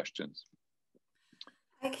come with questions.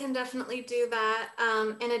 I can definitely do that.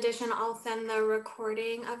 In addition, I'll send the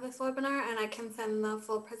recording of this webinar, and I can send the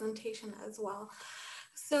full presentation as well.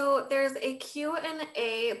 So there's a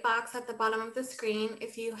Q&A box at the bottom of the screen.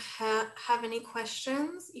 If you have any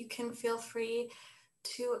questions, you can feel free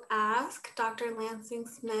to ask Dr. Lansing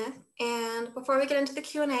Smith. And before we get into the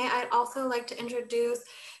Q&A, I'd also like to introduce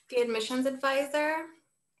the admissions advisor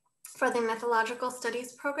for the Mythological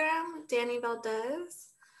Studies Program, Danny Valdez.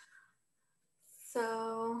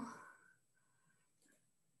 So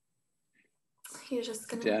he's just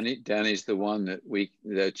gonna... Danny's the one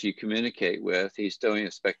that you communicate with. He's doing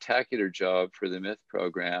a spectacular job for the Myth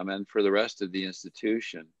program and for the rest of the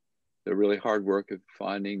institution. The really hard work of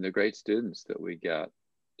finding the great students that we get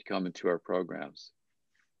to come into our programs.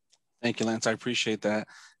 Thank you, Lance. I appreciate that.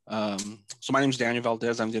 So my name is Daniel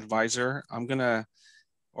Valdez. I'm the advisor. I'm gonna,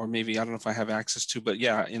 or maybe, I don't know if I have access to, but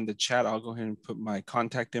yeah, in the chat, I'll go ahead and put my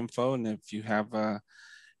contact info. And if you have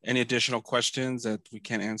any additional questions that we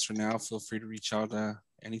can't answer now, feel free to reach out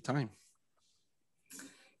anytime.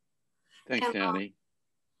 Thanks, Danny.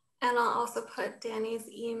 And I'll also put Danny's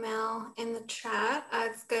email in the chat.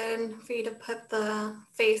 It's good for you to put the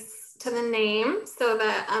face to the name so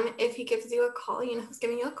that if he gives you a call, you know who's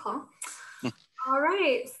giving you a call. All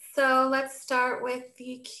right, so let's start with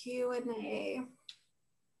the Q&A.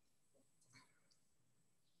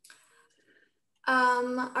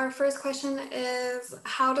 Our first question is,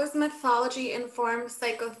 how does mythology inform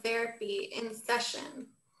psychotherapy in session?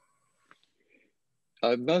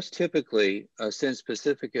 Most typically, since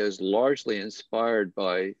Pacifica is largely inspired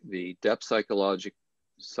by the depth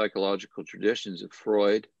psychological traditions of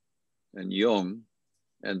Freud and Jung,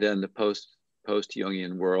 and then the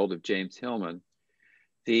post-Jungian world of James Hillman,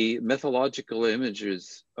 the mythological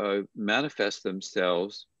images manifest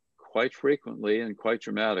themselves quite frequently and quite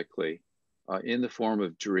dramatically in the form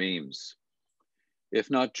of dreams. If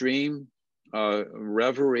not dream,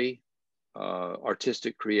 reverie,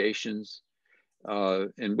 artistic creations,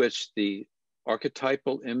 in which the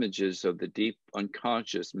archetypal images of the deep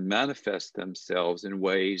unconscious manifest themselves in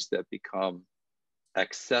ways that become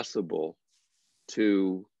accessible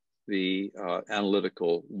to the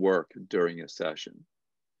analytical work during a session.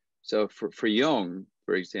 So for Jung,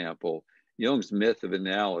 for example, Jung's myth of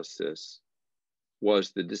analysis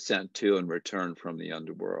was the descent to and return from the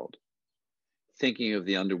underworld. Thinking of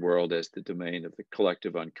the underworld as the domain of the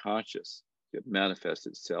collective unconscious, it manifests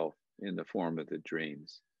itself in the form of the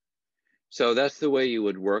dreams. So that's the way you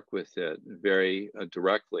would work with it, very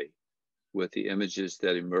directly, with the images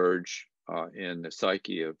that emerge in the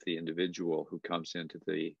psyche of the individual who comes into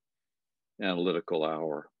the analytical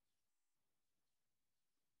hour.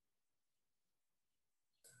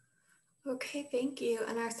 Okay, thank you.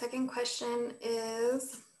 And our second question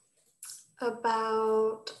is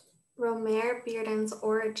about Romare Beardon's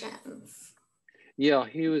origins. Yeah,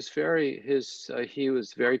 he was very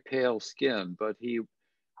pale skinned, but he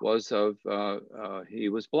was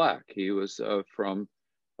black. He was from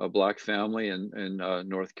a black family in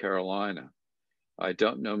North Carolina. I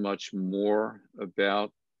don't know much more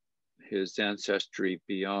about his ancestry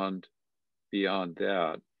beyond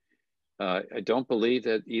that. I don't believe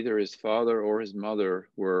that either his father or his mother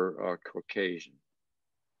were Caucasian.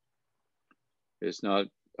 It's not,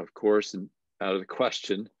 of course, out of the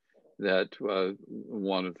question that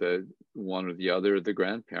one of the other, the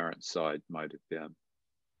grandparents' side might have been.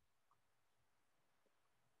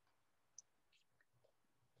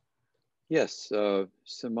 Yes,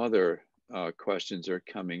 some other questions are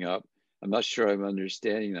coming up. I'm not sure I'm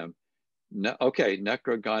understanding them. No, okay,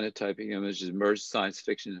 necrogynotyping images emerged science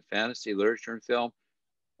fiction and fantasy, literature and film,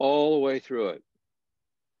 all the way through it.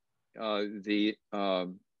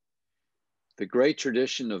 The great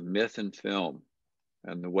tradition of myth and film,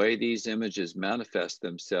 and the way these images manifest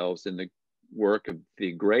themselves in the work of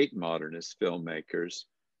the great modernist filmmakers,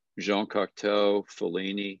 Jean Cocteau,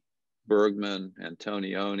 Fellini, Bergman,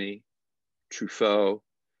 Antonioni, Truffaut,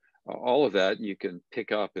 all of that you can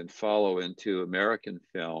pick up and follow into American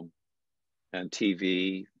film and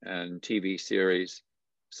TV series,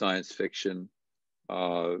 science fiction,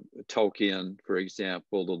 Tolkien, for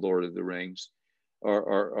example, The Lord of the Rings,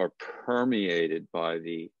 are permeated by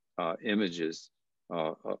the images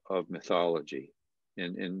of mythology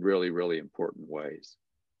in really, really important ways.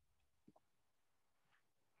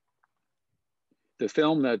 The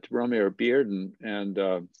film that Romare Beardon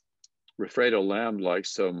and Wifredo Lamb liked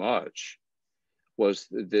so much was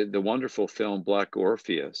the wonderful film Black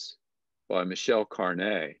Orpheus by Michel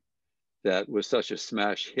Carnet, that was such a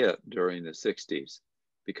smash hit during the 60s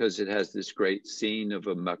because it has this great scene of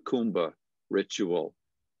a macumba ritual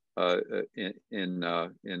in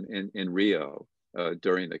Rio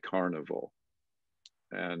during the carnival.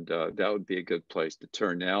 And that would be a good place to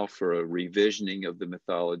turn now for a revisioning of the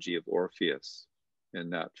mythology of Orpheus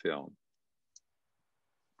in that film.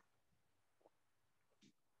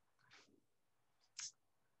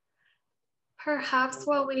 Perhaps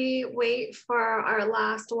while we wait for our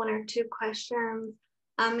last one or two questions,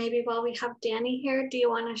 maybe while we have Danny here, do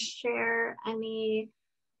you want to share any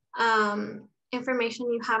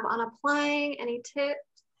information you have on applying, any tips?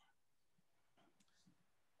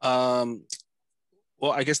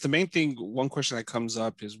 Well, I guess the main thing, one question that comes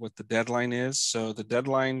up is what the deadline is. So the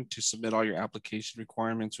deadline to submit all your application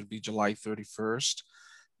requirements would be July 31st,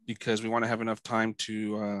 because we want to have enough time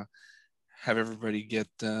to have everybody get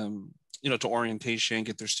to orientation,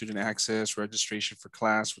 get their student access, registration for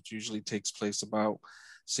class, which usually takes place about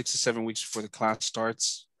 6 to 7 weeks before the class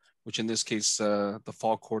starts, which in this case, the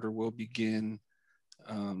fall quarter will begin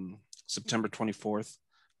September 24th.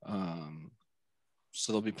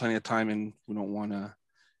 So there'll be plenty of time, and we don't want to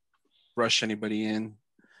rush anybody in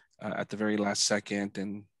at the very last second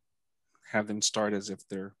and have them start as if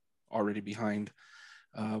they're already behind.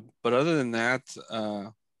 But other than that,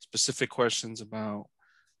 specific questions about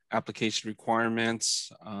application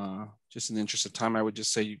requirements, just in the interest of time, I would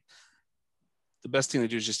just say the best thing to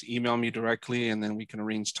do is just email me directly, and then we can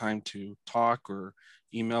arrange time to talk or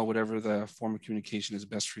email, whatever the form of communication is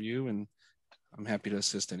best for you. And I'm happy to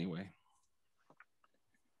assist anyway.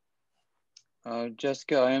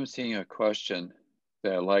 Jessica, I am seeing a question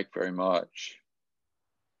that I like very much.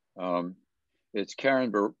 It's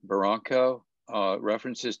Karen Barranco,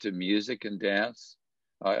 references to music and dance.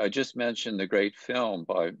 I just mentioned the great film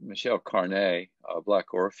by Michel Carnet,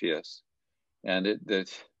 Black Orpheus, and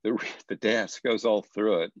the dance goes all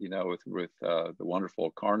through it, you know, with the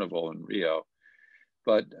wonderful carnival in Rio.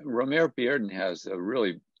 But Romare Beardon has a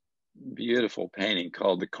really beautiful painting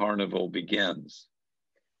called The Carnival Begins.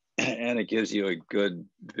 And it gives you a good,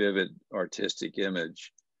 vivid artistic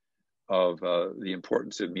image of the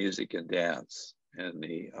importance of music and dance and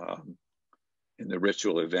the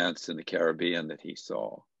ritual events in the Caribbean that he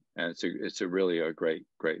saw. And it's really a great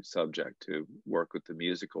subject to work with the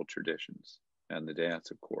musical traditions and the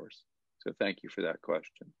dance, of course. So thank you for that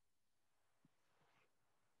question.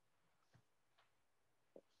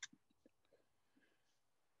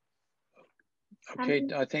 Okay,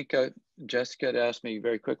 I think Jessica had asked me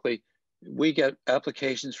very quickly. We get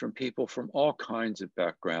applications from people from all kinds of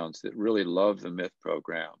backgrounds that really love the Myth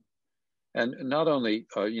program. And not only,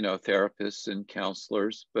 you know, therapists and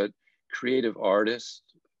counselors, but creative artists,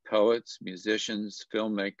 poets, musicians,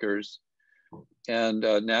 filmmakers, and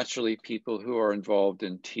naturally people who are involved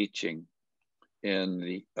in teaching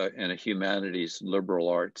in a humanities liberal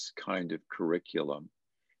arts kind of curriculum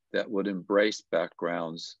that would embrace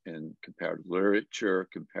backgrounds in comparative literature,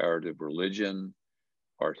 comparative religion,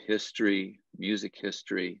 art history, music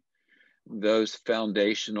history, those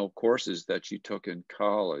foundational courses that you took in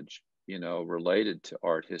college, you know, related to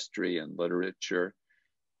art history and literature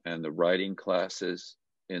and the writing classes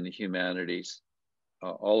in the humanities.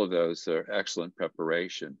 All of those are excellent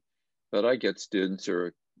preparation. But I get students who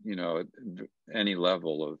are, you know, at any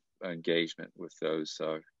level of engagement with those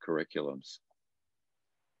curriculums.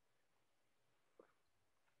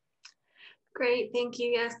 Great, thank you.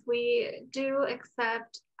 Yes, we do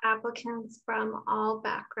accept applicants from all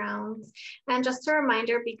backgrounds. And just a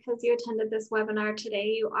reminder, because you attended this webinar today,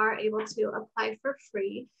 you are able to apply for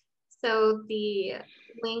free. So the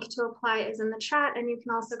link to apply is in the chat, and you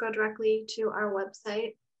can also go directly to our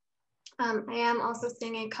website. I am also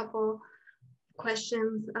seeing a couple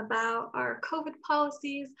questions about our COVID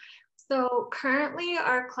policies. So currently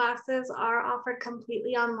our classes are offered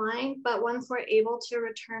completely online, but once we're able to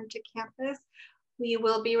return to campus, we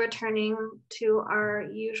will be returning to our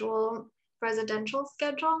usual residential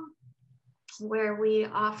schedule where we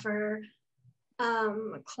offer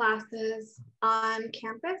classes on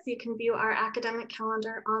campus. You can view our academic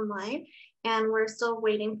calendar online, and we're still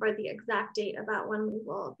waiting for the exact date about when we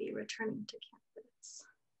will be returning to campus.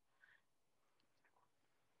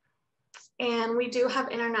 And we do have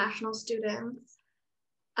international students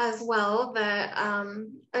as well that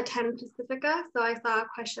attend Pacifica. So I saw a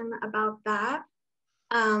question about that.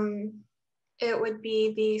 It would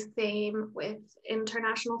be the same with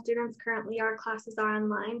international students. Currently our classes are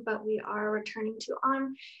online, but we are returning to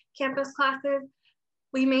on-campus classes.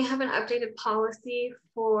 We may have an updated policy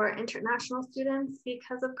for international students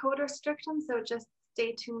because of COVID restrictions, so just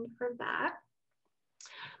stay tuned for that.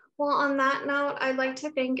 Well, on that note, I'd like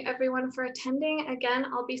to thank everyone for attending. Again,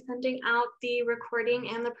 I'll be sending out the recording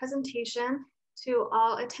and the presentation to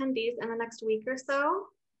all attendees in the next week or so.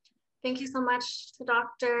 Thank you so much to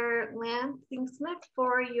Dr. Lansing Smith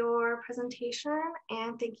for your presentation,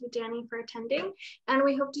 and thank you, Danny, for attending. And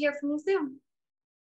we hope to hear from you soon.